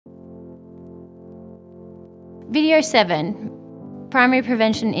Video 7, Primary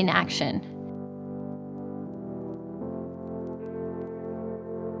Prevention in Action.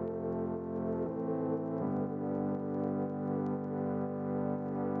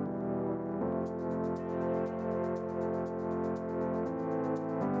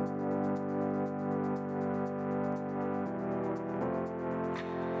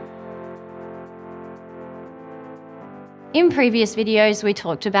 In previous videos, we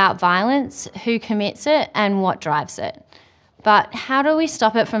talked about violence, who commits it, and what drives it. But how do we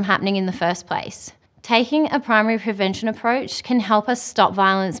stop it from happening in the first place? Taking a primary prevention approach can help us stop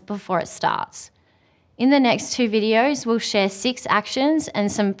violence before it starts. In the next 2 videos, we'll share 6 actions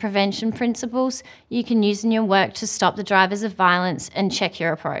and some prevention principles you can use in your work to stop the drivers of violence and check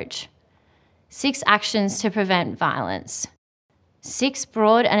your approach. 6 actions to prevent violence. 6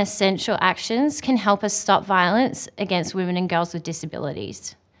 broad and essential actions can help us stop violence against women and girls with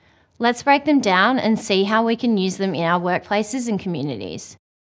disabilities. Let's break them down and see how we can use them in our workplaces and communities.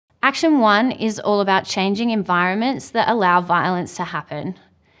 Action 1 is all about changing environments that allow violence to happen.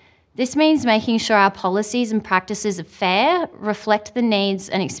 This means making sure our policies and practices are fair, reflect the needs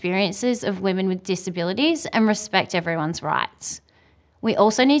and experiences of women with disabilities, and respect everyone's rights. We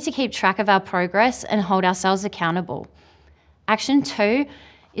also need to keep track of our progress and hold ourselves accountable. Action 2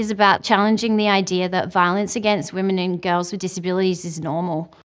 is about challenging the idea that violence against women and girls with disabilities is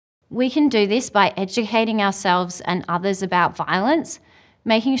normal. We can do this by educating ourselves and others about violence,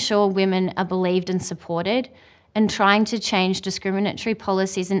 making sure women are believed and supported, and trying to change discriminatory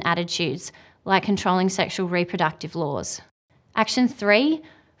policies and attitudes like controlling sexual reproductive laws. Action 3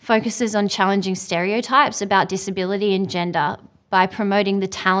 focuses on challenging stereotypes about disability and gender by promoting the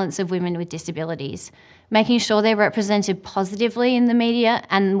talents of women with disabilities, making sure they're represented positively in the media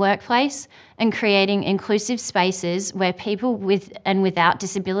and workplace, and creating inclusive spaces where people with and without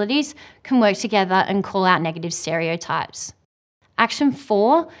disabilities can work together and call out negative stereotypes. Action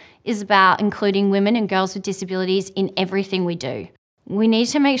 4 is about including women and girls with disabilities in everything we do. We need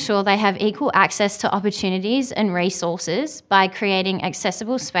to make sure they have equal access to opportunities and resources by creating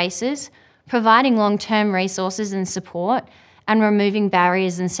accessible spaces, providing long-term resources and support, and removing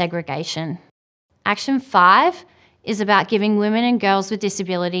barriers and segregation. Action 5 is about giving women and girls with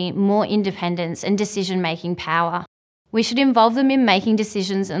disability more independence and decision-making power. We should involve them in making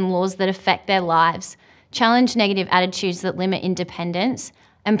decisions and laws that affect their lives, challenge negative attitudes that limit independence,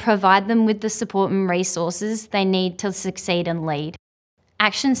 and provide them with the support and resources they need to succeed and lead.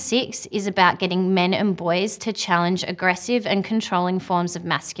 Action 6 is about getting men and boys to challenge aggressive and controlling forms of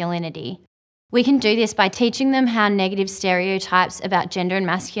masculinity. We can do this by teaching them how negative stereotypes about gender and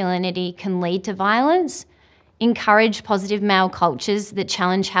masculinity can lead to violence, encourage positive male cultures that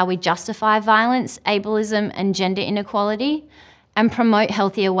challenge how we justify violence, ableism, and gender inequality, and promote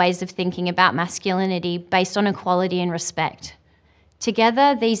healthier ways of thinking about masculinity based on equality and respect.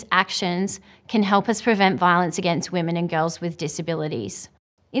 Together, these actions can help us prevent violence against women and girls with disabilities.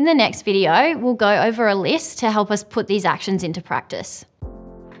 In the next video, we'll go over a list to help us put these actions into practice.